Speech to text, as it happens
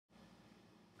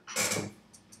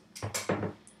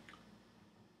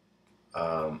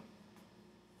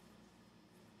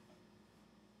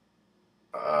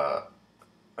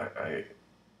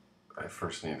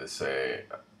first need to say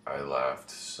I laughed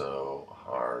so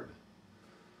hard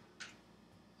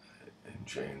in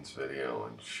Jane's video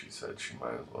when she said she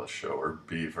might as well show her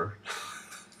beaver.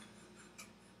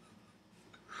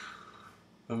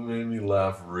 It made me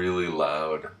laugh really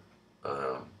loud.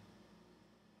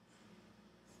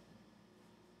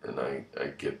 And I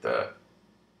get that.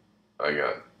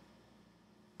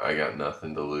 I got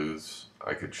nothing to lose.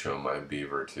 I could show my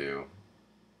beaver too.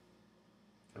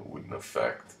 It wouldn't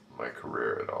affect my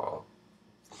career at all.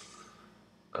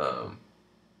 Um,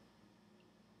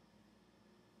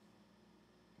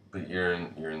 but you're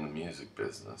in the music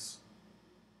business.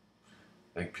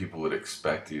 I think people would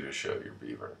expect you to show your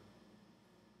beaver.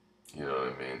 You know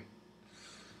what I mean?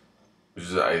 Which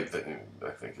is I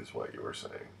think is what you were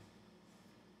saying.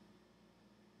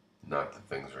 Not that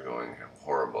things are going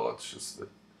horrible. It's just that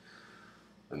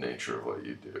the nature of what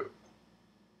you do.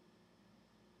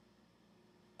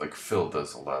 Like Phil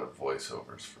does a lot of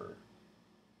voiceovers for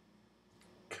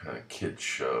kind of kids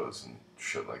shows and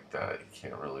shit like that. You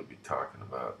can't really be talking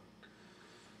about,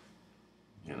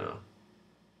 you know.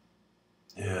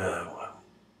 Yeah, well,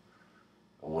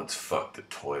 I once fucked a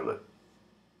toilet.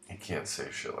 He can't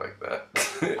say shit like that.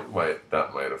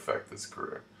 That might affect his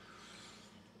career.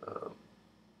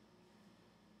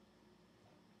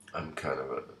 I'm kind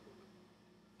of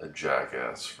a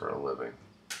jackass for a living,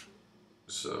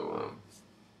 so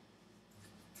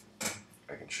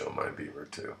I can show my beaver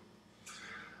too.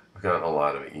 I've gotten a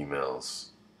lot of emails,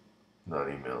 not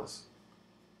emails.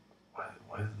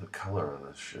 Why did the color on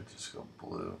this shit just go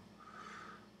blue?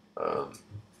 A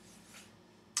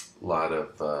lot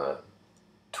of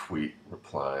tweet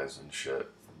replies and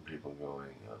shit from people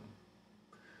going,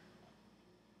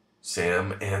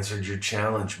 Sam answered your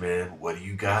challenge, man. What do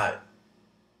you got?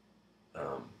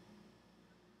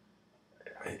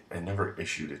 I never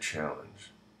issued a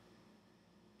challenge.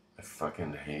 I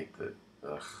fucking hate that.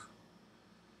 Ugh.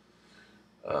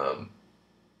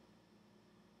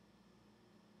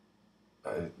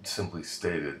 I simply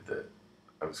stated that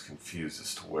I was confused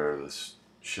as to where this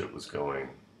shit was going,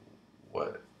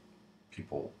 what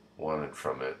people wanted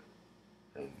from it,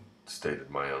 and stated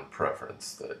my own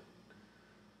preference that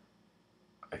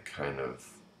I kind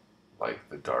of like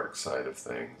the dark side of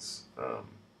things,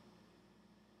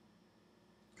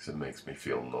 because it makes me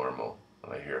feel normal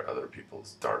when I hear other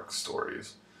people's dark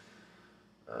stories.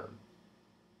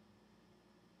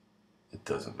 It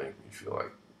doesn't make me feel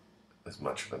like as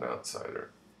much of an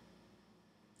outsider.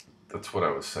 That's what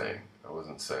I was saying. I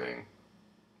wasn't saying,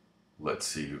 let's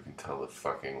see who can tell the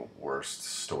fucking worst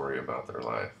story about their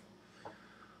life.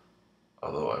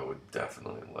 Although I would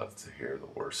definitely love to hear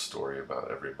the worst story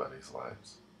about everybody's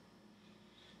lives.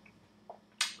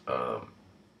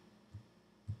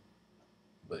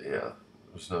 But yeah,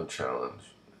 there's no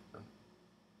challenge.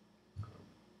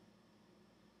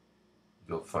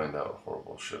 You'll find out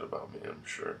horrible shit about me, I'm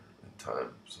sure, in time,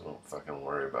 so don't fucking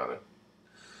worry about it.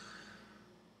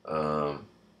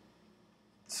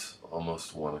 It's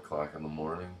almost 1 o'clock in the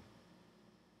morning.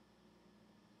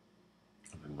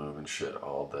 I've been moving shit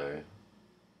all day.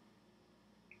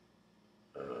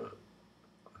 I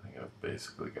think I've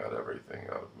basically got everything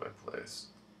out of my place.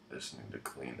 I just need to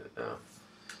clean it now.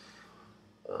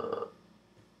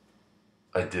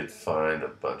 I did find a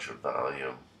bunch of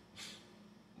Valium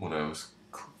when I was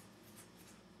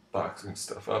boxing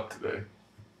stuff up today.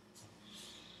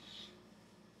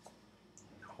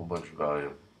 A whole bunch of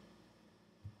Valium.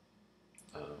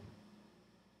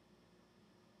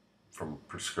 From a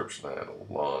prescription I had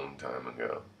a long time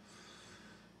ago.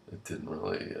 It didn't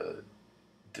really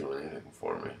do anything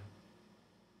for me.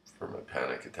 For my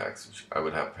panic attacks. I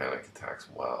would have panic attacks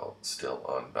while still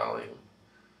on Valium.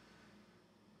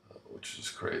 Which is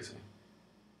crazy.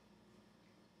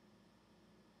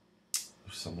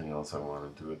 There's something else I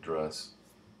wanted to address.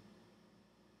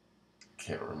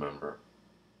 Can't remember.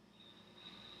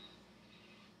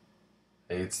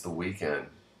 Hey, it's the weekend.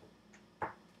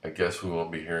 I guess we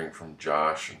won't be hearing from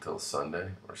Josh until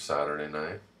Sunday or Saturday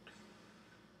night.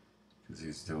 Because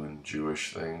he's doing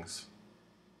Jewish things.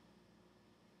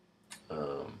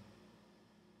 I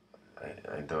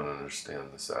don't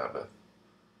understand the Sabbath.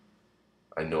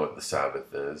 I know what the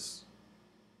Sabbath is.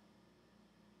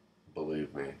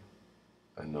 Believe me,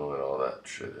 I know what all that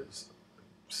shit is.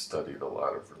 I've studied a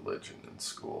lot of religion in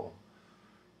school.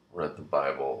 Read the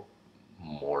Bible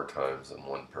more times than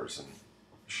one person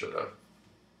should have.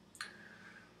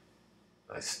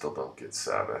 I still don't get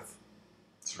Sabbath.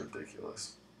 It's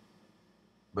ridiculous.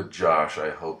 But Josh, I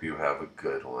hope you have a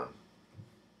good one.